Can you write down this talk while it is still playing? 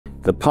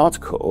the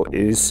particle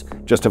is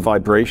just a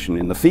vibration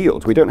in the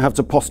field. We don't have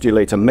to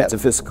postulate a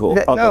metaphysical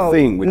other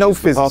thing. Which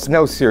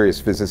no serious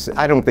physicist.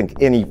 I don't think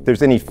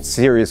there's any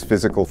serious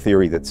physical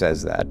theory that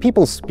says that.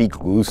 People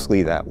speak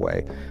loosely that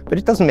way, but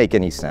it doesn't make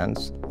any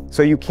sense.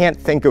 So you can't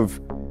think of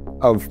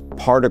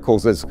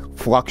particles as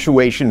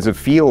fluctuations of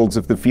fields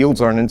if the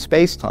fields aren't in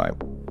space-time.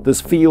 There's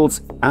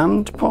fields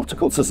and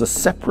particles as a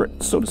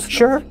separate sort of...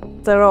 Sure.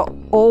 There are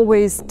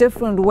always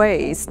different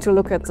ways to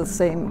look at the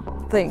same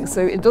thing. So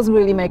it doesn't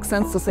really make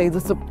sense to say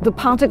that the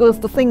particle is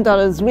the thing that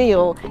is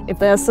real if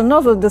there's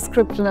another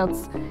description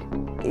that's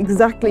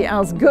exactly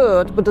as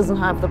good but doesn't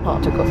have the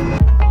particle.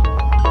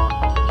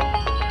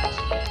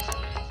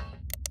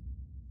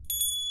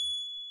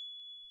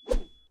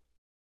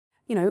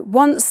 You know,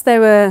 once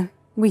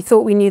we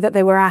thought we knew that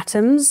they were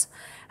atoms,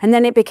 and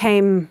then it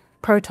became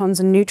protons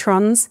and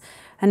neutrons,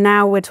 and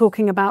now we're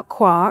talking about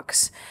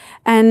quarks.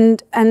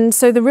 And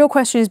so the real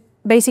question is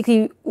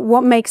basically,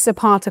 what makes a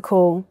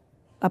particle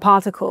a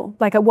particle?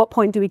 Like, at what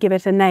point do we give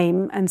it a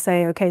name and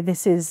say, okay,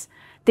 this is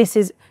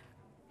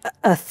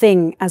a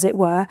thing, as it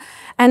were?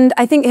 And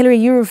I think, Hilary,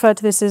 you referred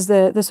to this as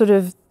the sort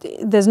of,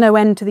 there's no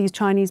end to these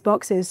Chinese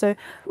boxes. So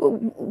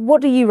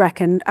what do you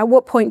reckon? At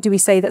what point do we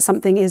say that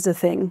something is a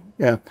thing?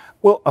 Yeah,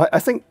 well, I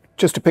think,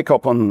 just to pick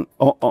up on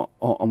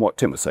what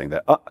Tim was saying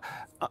there,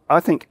 I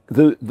think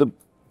the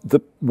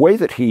way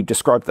that he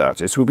described that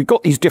is, we've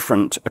got these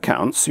different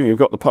accounts. You've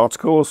got the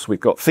particles, we've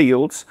got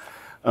fields.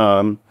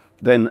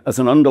 Then as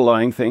an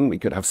underlying thing, we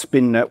could have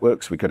spin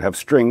networks, we could have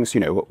strings,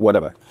 you know,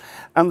 whatever.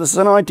 And there's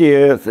an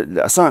idea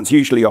that science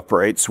usually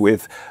operates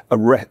with a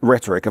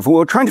rhetoric of, well,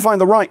 we're trying to find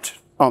the right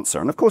answer.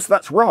 And of course,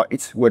 that's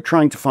right. We're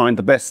trying to find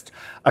the best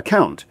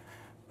account.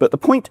 But the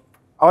point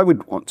I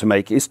would want to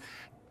make is,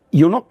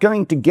 you're not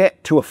going to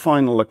get to a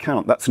final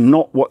account. That's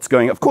not what's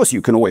going on. Of course,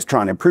 you can always try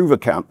and improve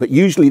account, but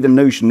usually the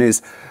notion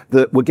is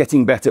that we're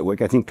getting better, we're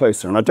getting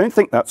closer. And I don't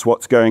think that's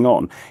what's going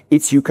on.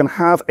 It's, you can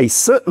have a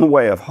certain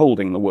way of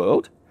holding the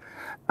world,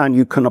 and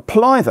you can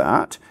apply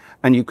that,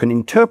 and you can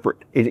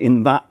interpret it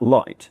in that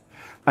light.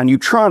 And you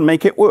try and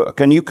make it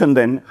work. And you can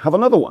then have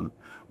another one,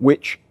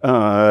 which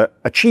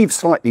achieves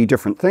slightly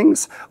different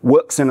things,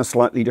 works in a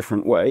slightly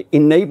different way,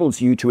 enables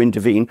you to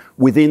intervene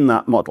within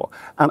that model.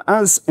 And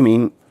as,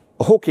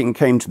 Hawking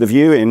came to the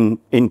view in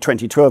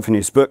 2012 in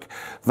his book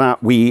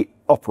that we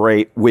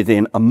operate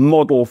within a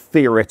model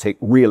theoretic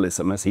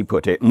realism, as he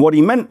put it. And what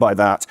he meant by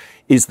that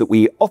is that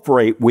we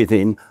operate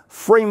within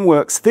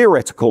frameworks,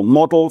 theoretical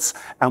models,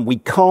 and we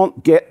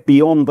can't get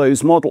beyond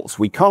those models.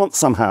 We can't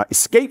somehow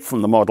escape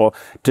from the model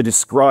to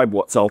describe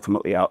what's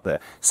ultimately out there.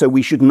 So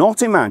we should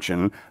not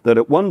imagine that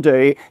at one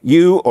day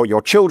you or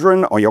your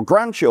children or your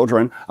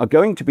grandchildren are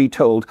going to be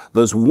told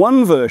there's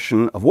one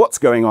version of what's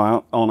going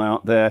on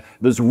out there,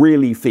 there's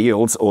really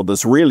fields, or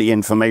there's really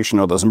information,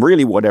 or there's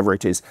really whatever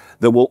it is.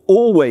 There will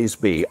always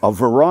be a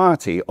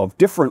variety of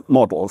different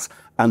models,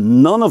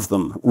 and none of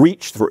them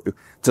reach through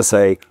to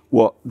say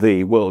what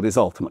the world is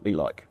ultimately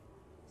like.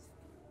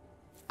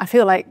 I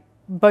feel like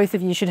both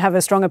of you should have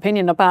a strong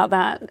opinion about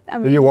that.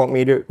 You want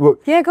me to? Well,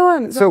 yeah, go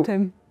on. So,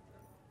 Tim.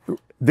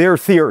 they're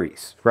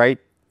theories, right?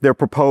 They're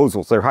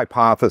proposals, they're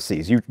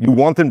hypotheses. You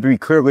want them to be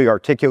clearly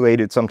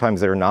articulated, sometimes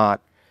they're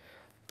not.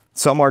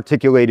 Some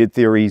articulated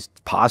theories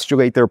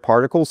postulate their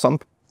particles, some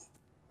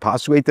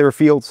postulate their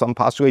fields, some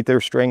postulate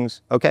their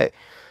strings. Okay.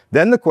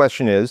 Then the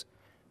question is,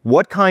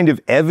 what kind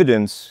of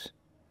evidence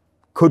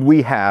could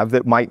we have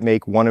that might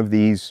make one of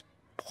these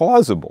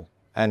plausible?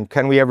 And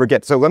can we ever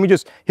get, so let me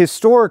just,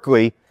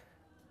 historically,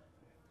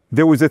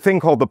 there was a thing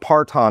called the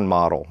parton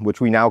model, which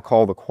we now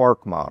call the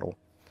quark model.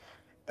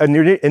 And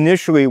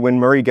initially, when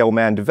Murray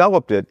Gell-Mann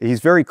developed it,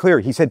 he's very clear.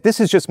 He said, this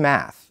is just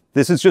math.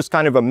 This is just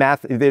kind of a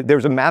math,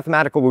 there's a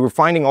mathematical, we're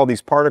finding all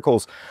these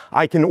particles.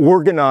 I can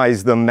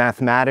organize them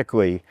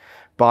mathematically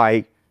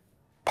by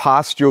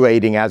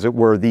postulating, as it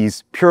were,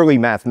 these purely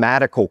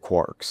mathematical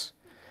quarks.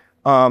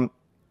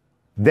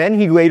 Then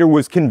he later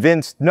was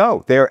convinced,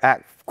 no,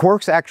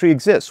 quarks actually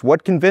exist.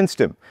 What convinced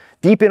him?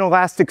 Deep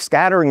inelastic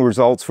scattering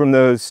results from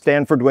the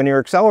Stanford Linear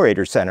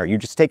Accelerator Center. You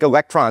just take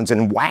electrons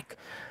and whack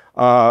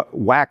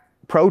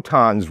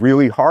protons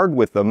really hard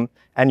with them,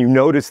 and you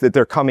notice that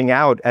they're coming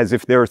out as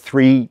if they're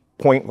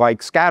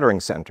 3-point-like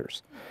scattering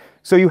centers.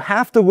 So you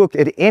have to look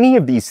at any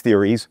of these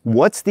theories.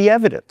 What's the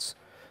evidence?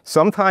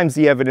 Sometimes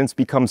the evidence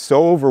becomes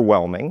so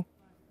overwhelming.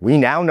 We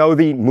now know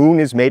the moon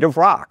is made of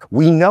rock.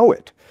 We know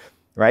it,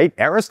 right?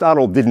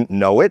 Aristotle didn't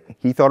know it.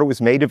 He thought it was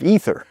made of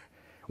ether.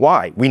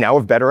 Why? We now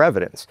have better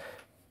evidence.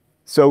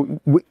 So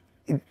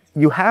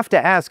you have to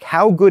ask,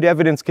 how good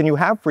evidence can you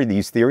have for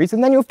these theories?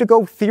 And then you have to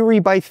go theory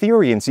by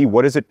theory and see,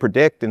 what does it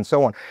predict, and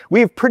so on. We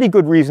have pretty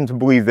good reason to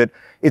believe that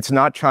it's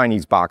not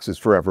Chinese boxes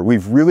forever. We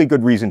have really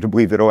good reason to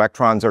believe that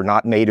electrons are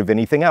not made of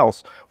anything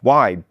else.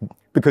 Why?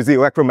 Because the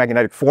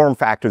electromagnetic form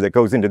factor that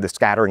goes into the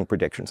scattering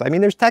predictions. I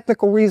mean, there's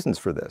technical reasons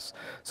for this.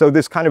 So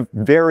this kind of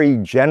very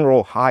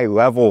general,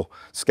 high-level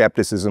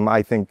skepticism,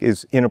 I think,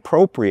 is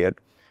inappropriate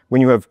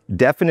when you have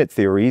definite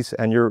theories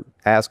and you're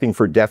asking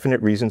for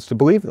definite reasons to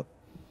believe them.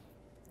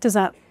 Does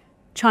that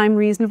chime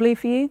reasonably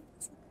for you?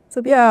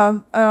 So yeah,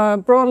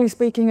 broadly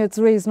speaking, it's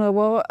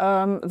reasonable,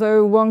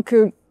 though one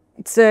could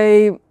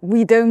say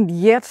we don't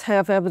yet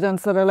have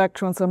evidence that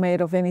electrons are made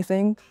of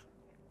anything.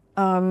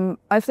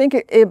 I think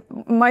it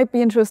might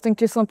be interesting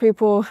to some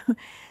people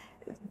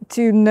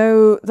to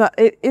know that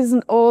it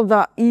isn't all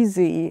that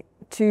easy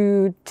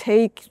to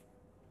take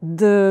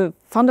the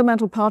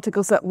fundamental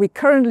particles that we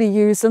currently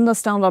use in the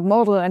standard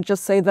model and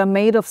just say they're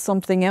made of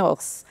something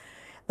else.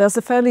 There's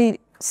a fairly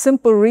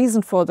simple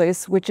reason for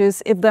this, which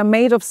is if they're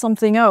made of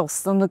something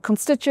else, then the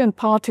constituent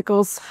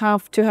particles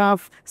have to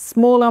have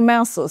smaller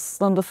masses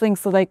than the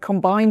things that they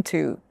combine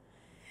to.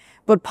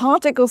 But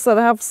particles that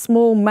have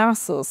small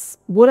masses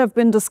would have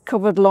been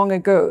discovered long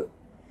ago.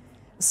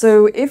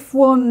 So if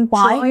one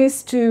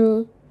tries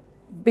to,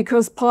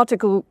 because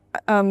particle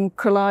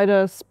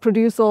colliders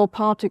produce all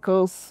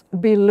particles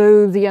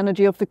below the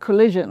energy of the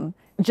collision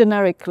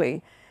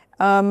generically.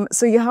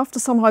 So you have to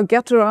somehow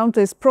get around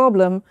this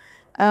problem,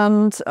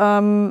 and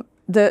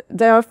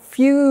there are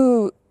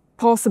few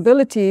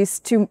possibilities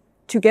to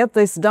get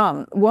this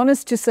done. One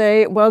is to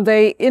say, well,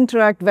 they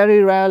interact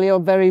very rarely or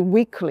very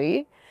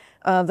weakly,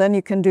 then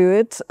you can do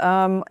it.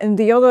 And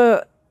the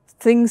other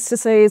things to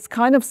say is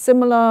kind of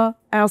similar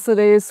as it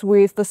is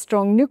with the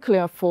strong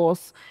nuclear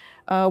force,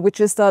 which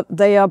is that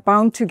they are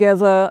bound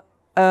together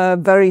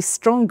very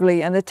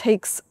strongly, and it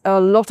takes a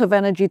lot of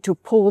energy to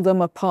pull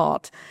them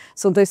apart.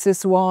 So this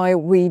is why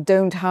we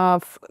don't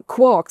have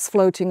quarks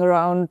floating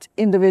around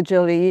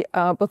individually,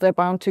 but they're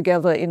bound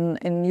together in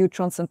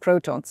neutrons and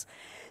protons.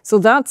 So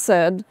that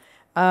said,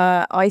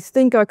 I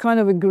think I kind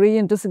of agree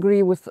and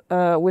disagree with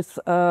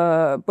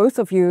both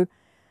of you.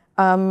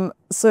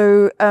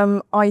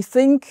 I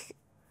think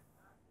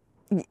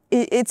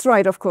it's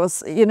right, of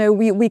course. You know,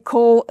 we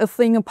call a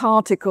thing a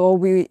particle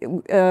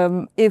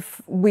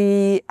if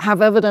we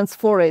have evidence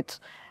for it,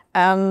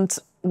 and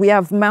we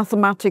have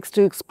mathematics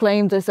to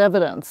explain this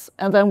evidence,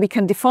 and then we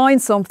can define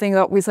something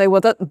that we say,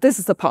 well, this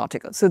is a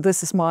particle. So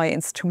this is my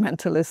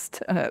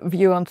instrumentalist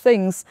view on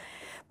things.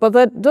 But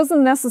that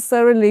doesn't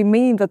necessarily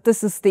mean that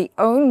this is the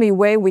only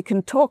way we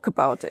can talk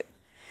about it.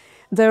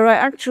 There are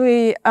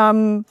actually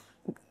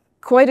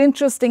quite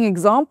interesting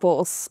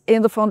examples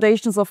in the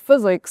foundations of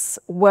physics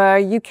where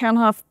you can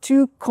have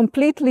two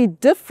completely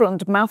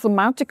different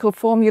mathematical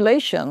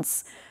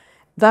formulations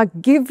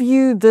that give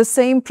you the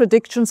same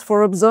predictions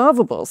for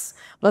observables.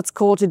 Let's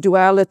call it a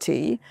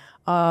duality.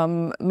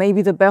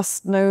 Maybe the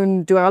best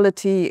known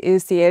duality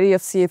is the area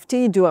of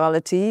CFT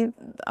duality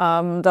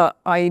that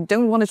I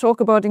don't want to talk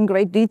about in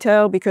great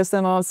detail because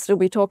then I'll still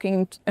be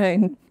talking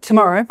in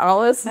tomorrow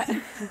hours.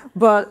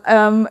 But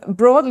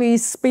broadly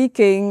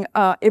speaking,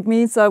 it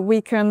means that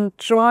we can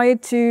try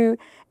to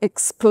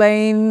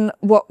explain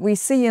what we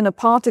see in a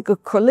particle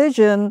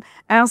collision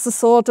as a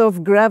sort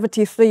of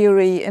gravity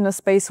theory in a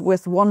space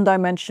with one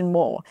dimension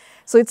more.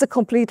 So it's a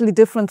completely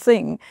different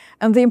thing.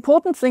 And the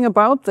important thing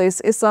about this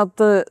is that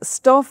the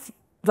stuff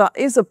that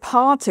is a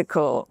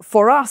particle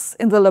for us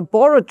in the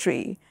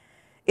laboratory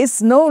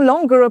is no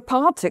longer a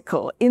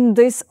particle in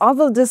this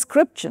other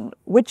description,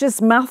 which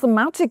is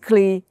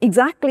mathematically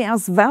exactly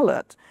as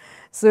valid.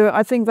 So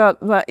I think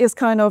that is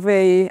kind of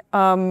a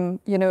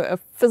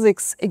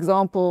physics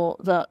example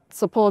that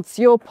supports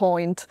your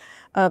point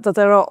that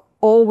there are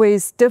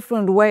always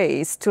different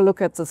ways to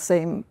look at the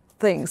same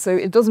thing. So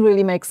it doesn't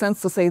really make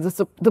sense to say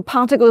that the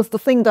particle is the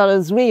thing that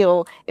is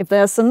real if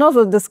there's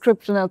another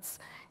description that's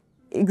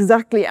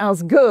exactly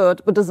as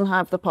good but doesn't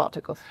have the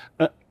particles.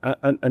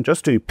 And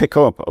just to pick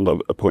up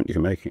a point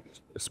you're making,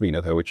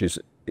 Sabine, though, which is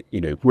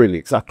really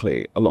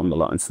exactly along the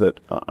lines that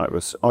I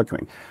was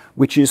arguing,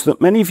 which is that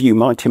many of you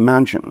might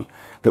imagine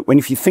that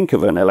if you think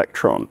of an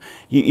electron,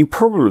 you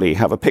probably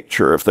have a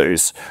picture of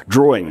those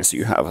drawings.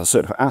 You have a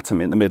sort of atom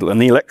in the middle and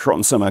the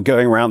electron somehow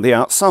going around the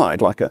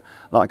outside like a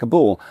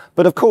ball.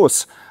 But of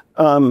course,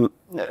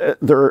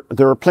 there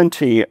are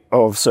plenty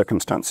of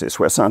circumstances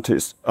where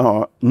scientists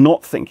are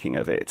not thinking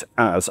of it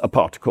as a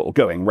particle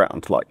going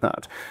round like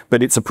that,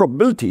 but it's a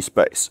probability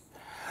space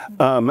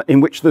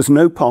in which there's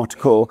no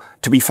particle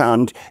to be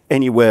found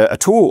anywhere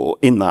at all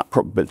in that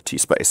probability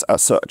space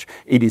as such.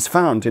 It is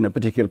found in a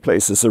particular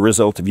place as a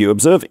result of you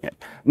observing it.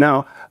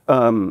 Now,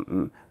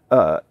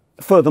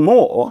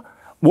 furthermore,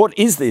 what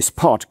is this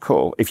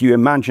particle? If you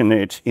imagine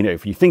it,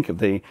 if you think of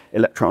the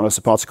electron as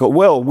a particle,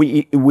 well,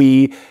 we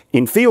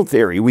in field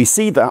theory, we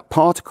see that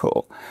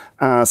particle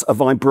as a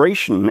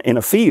vibration in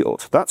a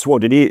field. That's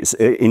what it is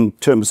in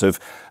terms of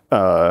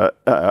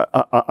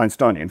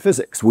Einsteinian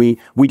physics. We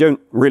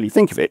don't really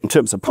think of it in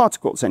terms of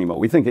particles anymore.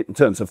 We think it in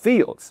terms of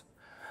fields.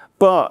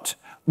 But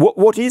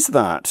what is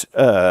that?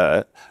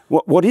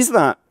 What is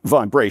that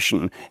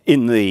vibration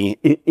in the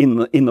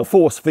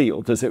force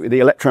field? The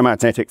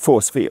electromagnetic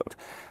force field?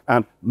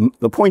 And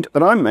the point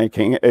that I'm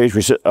making,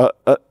 which is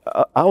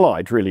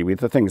allied really with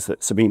the things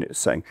that Sabine is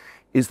saying,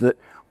 is that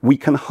we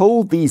can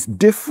hold these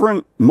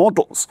different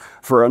models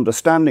for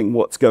understanding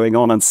what's going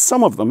on, and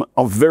some of them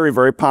are very,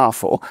 very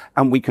powerful,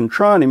 and we can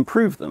try and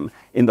improve them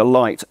in the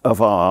light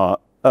of our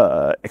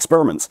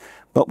experiments.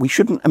 but we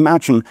shouldn't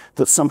imagine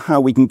that somehow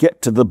we can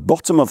get to the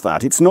bottom of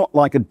that. It's not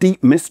like a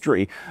deep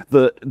mystery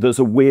that there's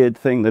a weird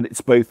thing that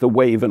it's both a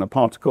wave and a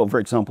particle, for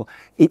example.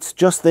 It's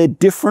just they're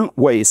different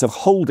ways of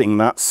holding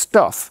that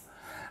stuff.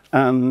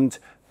 And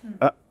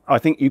I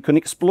think you can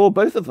explore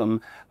both of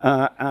them,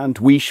 and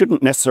we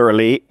shouldn't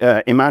necessarily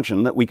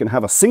imagine that we can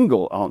have a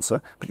single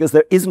answer, because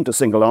there isn't a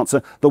single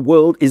answer. The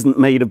world isn't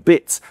made of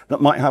bits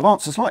that might have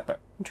answers like that.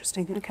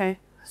 Interesting, okay.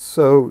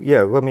 So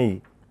yeah, let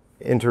me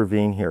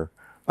intervene here.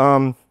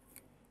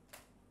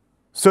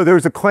 So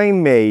there's a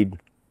claim made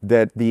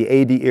that the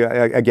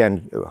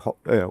again,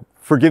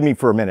 forgive me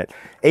for a minute,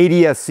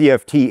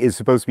 ADS-CFT is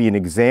supposed to be an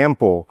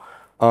example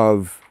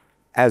of,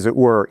 as it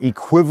were,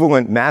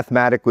 equivalent,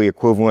 mathematically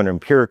equivalent,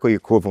 empirically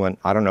equivalent,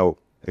 I don't know,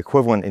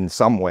 equivalent in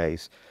some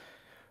ways,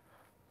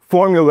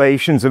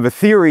 formulations of a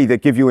theory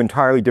that give you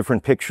entirely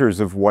different pictures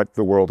of what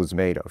the world is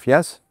made of,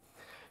 yes?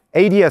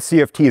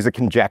 ADS-CFT is a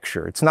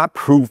conjecture. It's not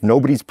proved,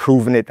 nobody's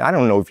proven it. I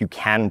don't know if you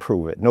can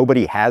prove it.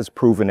 Nobody has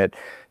proven it.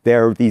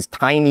 There are these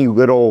tiny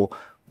little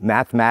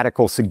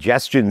mathematical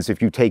suggestions.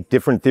 If you take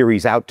different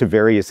theories out to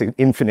various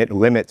infinite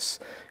limits,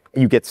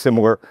 you get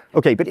similar.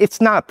 Okay, but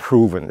it's not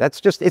proven. It's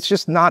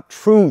just not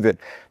true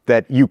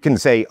that you can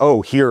say,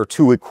 oh, here are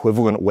two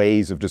equivalent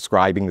ways of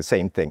describing the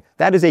same thing.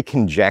 That is a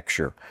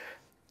conjecture.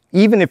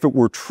 Even if it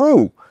were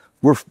true,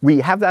 we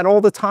have that all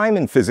the time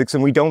in physics,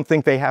 and we don't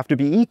think they have to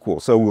be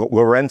equal. So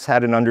Lorentz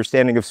had an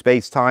understanding of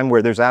space-time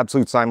where there's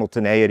absolute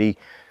simultaneity.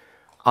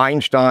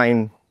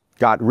 Einstein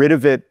got rid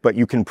of it, but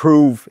you can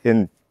prove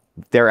in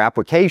their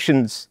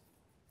applications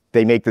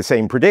they make the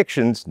same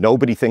predictions.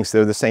 Nobody thinks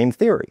they're the same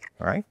theory,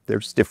 right?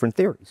 There's different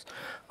theories.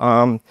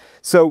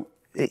 So,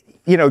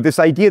 you know, this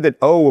idea that,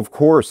 oh, of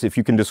course, if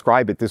you can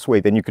describe it this way,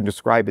 then you can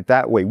describe it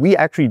that way. We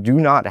actually do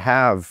not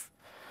have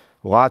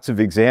lots of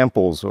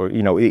examples or,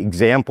 you know,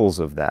 examples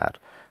of that.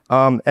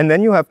 And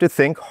then you have to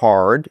think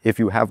hard, if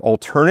you have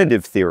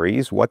alternative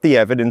theories, what the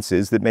evidence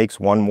is that makes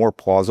one more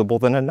plausible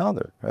than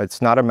another.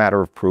 It's not a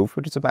matter of proof,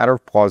 but it's a matter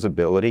of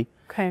plausibility.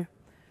 Okay.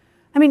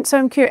 I mean, so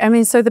I'm curious, I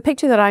mean, so the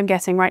picture that I'm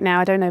getting right now,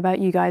 I don't know about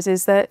you guys,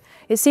 is that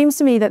it seems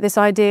to me that this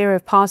idea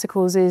of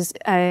particles is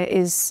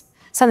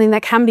something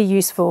that can be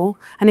useful.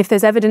 And if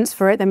there's evidence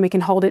for it, then we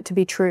can hold it to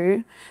be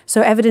true.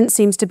 So evidence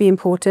seems to be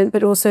important,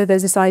 but also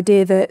there's this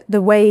idea that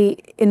the way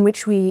in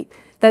which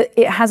that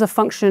it has a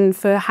function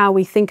for how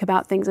we think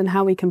about things and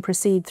how we can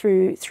proceed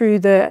through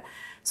the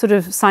sort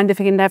of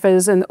scientific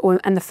endeavors and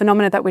the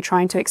phenomena that we're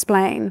trying to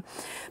explain.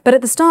 But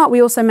at the start,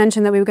 we also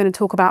mentioned that we were going to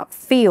talk about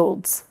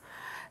fields.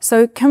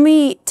 So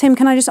Tim,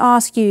 can I just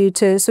ask you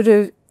to sort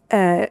of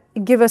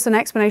give us an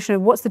explanation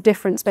of what's the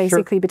difference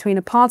basically between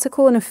a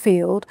particle and a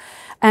field?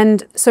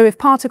 And so if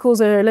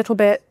particles are a little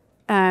bit,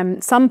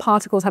 some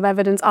particles have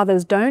evidence,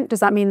 others don't,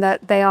 does that mean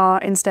that they are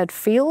instead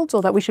fields,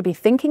 or that we should be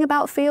thinking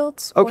about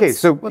fields? Okay,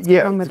 so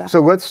yeah, so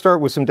let's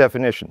start with some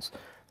definitions.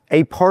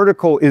 A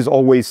particle is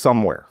always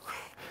somewhere.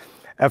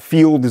 A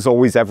field is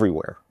always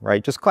everywhere,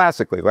 right? Just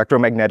classically,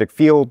 electromagnetic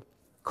field,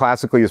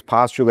 classically is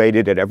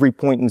postulated at every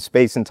point in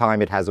space and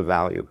time it has a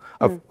value.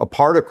 A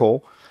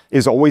particle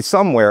is always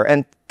somewhere,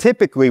 and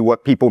typically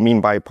what people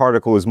mean by a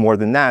particle is more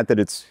than that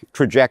its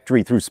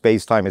trajectory through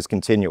space-time is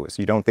continuous.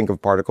 You don't think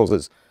of particles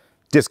as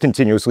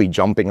discontinuously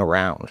jumping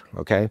around,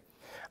 okay?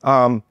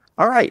 All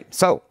right,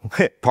 so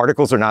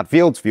particles are not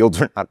fields,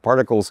 fields are not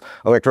particles.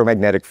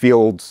 Electromagnetic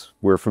fields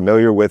we're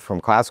familiar with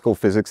from classical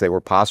physics. They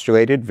were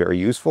postulated, very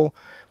useful.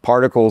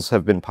 Particles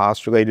have been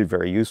postulated,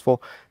 very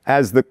useful.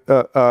 As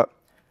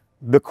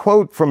the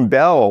quote from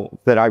Bell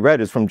that I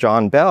read is from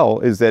John Bell,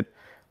 is that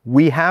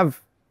we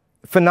have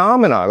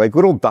phenomena, like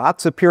little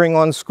dots appearing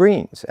on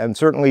screens. And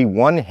certainly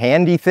one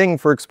handy thing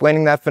for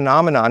explaining that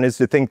phenomenon is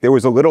to think there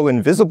was a little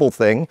invisible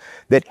thing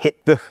that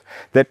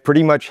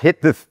pretty much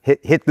hit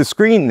the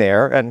screen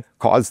there and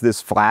caused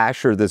this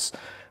flash or this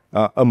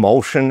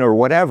emulsion or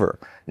whatever.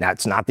 Now,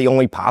 it's not the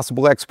only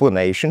possible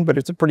explanation, but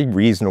it's a pretty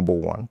reasonable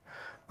one.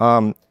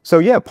 So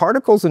yeah,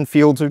 particles and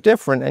fields are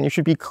different, and you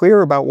should be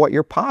clear about what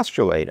you're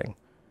postulating.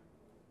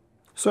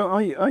 So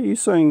are you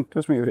saying,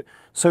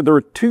 so there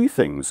are two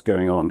things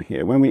going on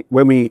here.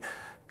 When we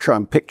try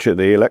and picture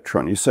the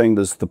electron, you're saying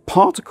there's the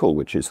particle,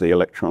 which is the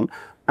electron,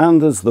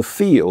 and there's the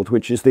field,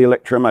 which is the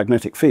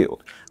electromagnetic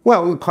field.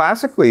 Well,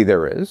 classically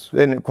there is.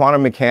 And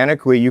quantum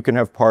mechanically, you can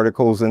have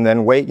particles and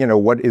then wait, you know,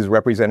 what is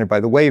represented by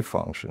the wave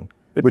function,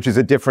 which is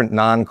a different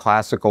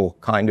non-classical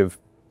kind of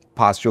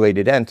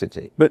postulated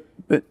entity. But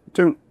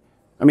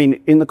I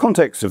mean, in the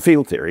context of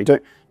field theory,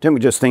 don't we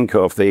just think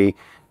of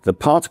the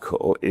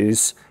particle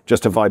is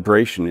just a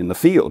vibration in the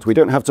field? We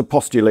don't have to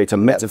postulate a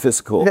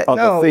metaphysical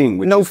other thing.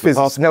 Which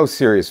no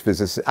serious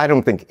physicist. I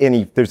don't think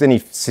there's any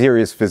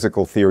serious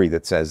physical theory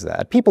that says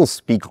that. People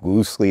speak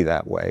loosely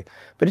that way,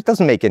 but it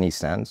doesn't make any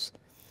sense.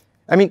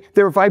 I mean,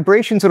 there are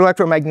vibrations in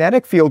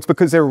electromagnetic fields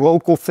because they're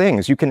local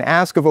things. You can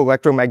ask of an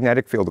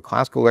electromagnetic field, a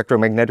classical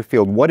electromagnetic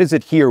field, what is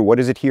it here? What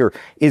is it here?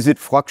 Is it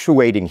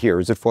fluctuating here?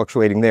 Is it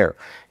fluctuating there?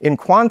 In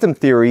quantum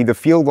theory, the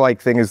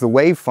field-like thing is the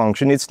wave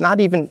function. It's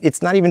not even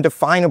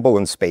definable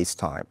in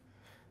space-time.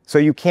 So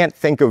you can't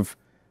think of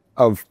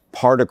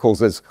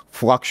particles as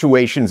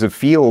fluctuations of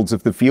fields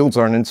if the fields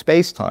aren't in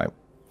space-time.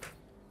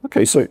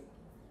 Okay, so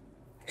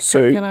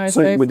say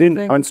within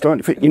something?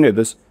 Einstein, you know,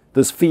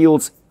 there's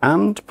fields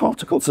and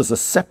particles as a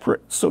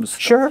separate sort of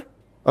stuff. Sure.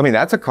 I mean,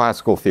 that's a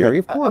classical theory,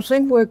 of I course.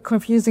 think we're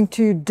confusing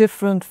two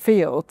different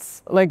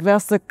fields. Like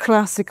there's the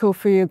classical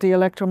field, the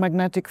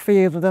electromagnetic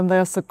field, and then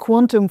there's the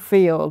quantum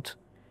field.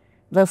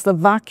 There's the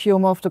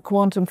vacuum of the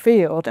quantum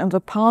field, and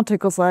the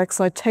particles are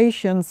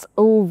excitations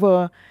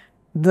over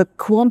the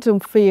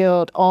quantum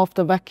field of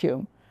the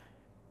vacuum.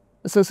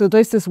 So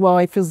this is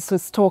why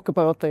physicists talk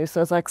about this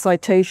as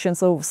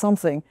excitations over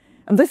something.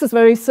 And this is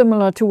very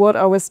similar to what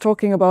I was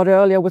talking about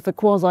earlier with the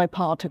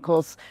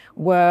quasiparticles,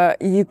 where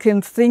you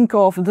can think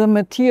of the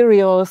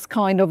material as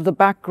kind of the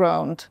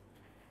background.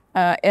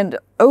 And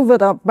over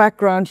that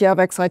background, you have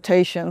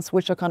excitations,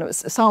 which are kind of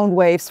sound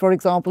waves, for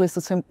example, is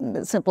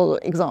a simple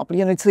example.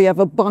 You know, so you have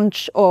a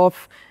bunch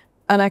of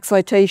an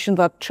excitation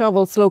that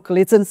travels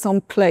locally. It's in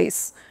some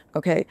place,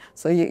 okay?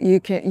 So you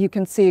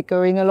can see it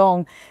going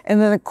along.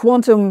 And then a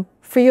quantum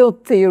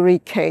field theory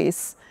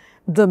case,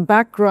 the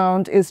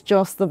background is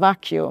just the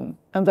vacuum.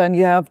 And then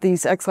you have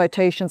these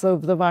excitations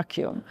over the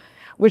vacuum,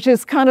 which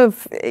is kind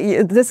of,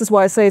 this is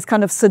why I say it's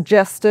kind of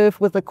suggestive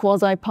with the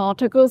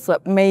quasiparticles,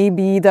 that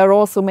maybe they're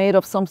also made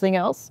of something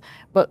else.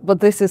 But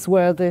this is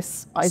where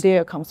this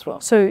idea comes from.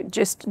 So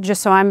just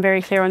so I'm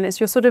very clear on this,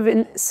 you're sort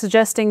of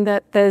suggesting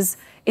that there's,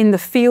 in the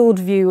field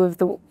view of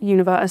the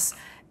universe,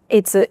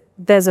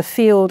 there's a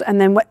field, and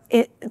then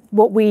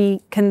what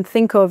we can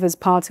think of as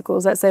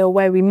particles, let's say, or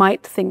where we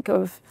might think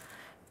of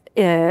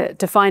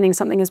defining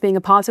something as being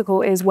a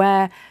particle, is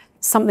where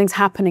something's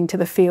happening to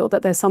the field,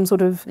 that there's some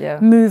sort of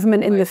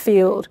movement in the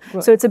field.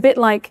 Right. So it's a bit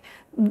like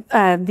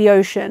the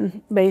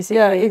ocean, basically.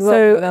 Yeah,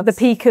 exactly. So the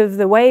peak of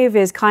the wave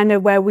is kind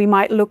of where we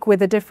might look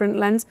with a different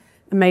lens.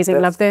 Amazing,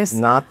 That's love this.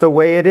 Not the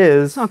way it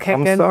is. Okay,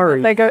 I'm good.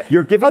 sorry.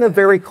 You're giving a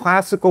very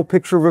classical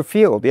picture of a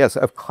field. Yes,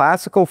 a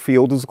classical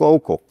field is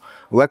local.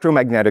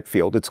 Electromagnetic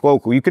field, it's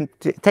local. You can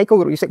take a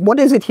little, you say, what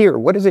is it here?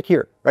 What is it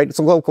here? Right? It's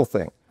a local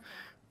thing.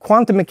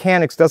 Quantum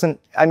mechanics doesn't,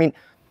 I mean,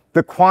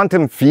 the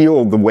quantum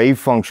field, the wave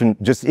function,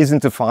 just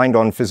isn't defined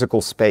on physical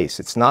space.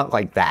 It's not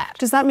like that.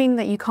 Does that mean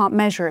that you can't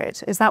measure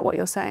it? Is that what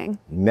you're saying?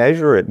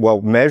 Measure it.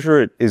 Well,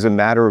 measure it is a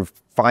matter of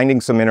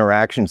finding some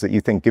interactions that you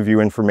think give you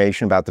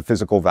information about the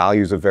physical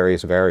values of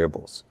various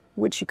variables.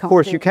 Which you can't. Of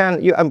course, do. you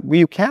can.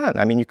 You can.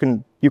 I mean,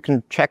 you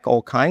can check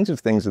all kinds of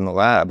things in the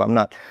lab.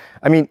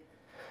 I mean,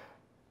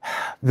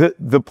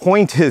 the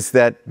point is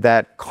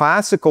that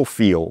classical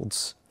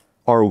fields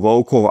are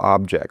local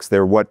objects.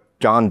 They're what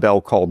John Bell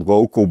called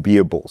local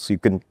beables. You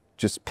can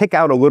just pick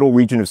out a little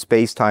region of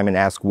space-time and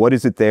ask, what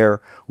is it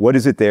there? What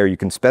is it there? You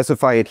can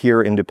specify it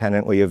here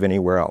independently of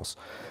anywhere else.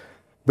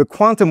 The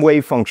quantum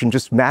wave function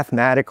just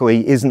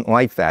mathematically isn't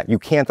like that. You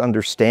can't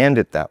understand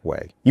it that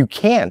way. You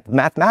can't.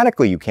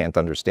 Mathematically, you can't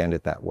understand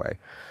it that way.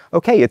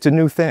 Okay, it's a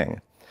new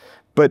thing.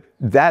 But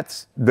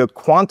the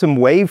quantum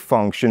wave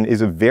function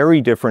is a very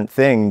different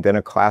thing than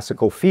a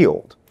classical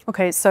field.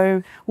 Okay,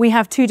 so we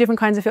have two different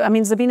kinds of field. I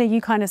mean, Sabine,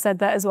 you kind of said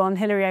that as well, and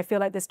Hilary, I feel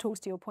like this talks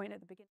to your point at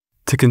the beginning.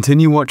 To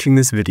continue watching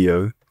this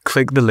video,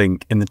 click the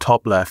link in the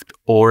top left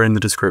or in the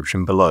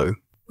description below.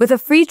 With a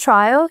free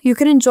trial, you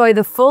can enjoy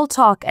the full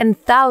talk and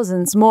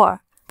thousands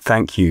more.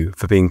 Thank you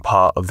for being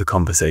part of the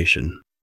conversation.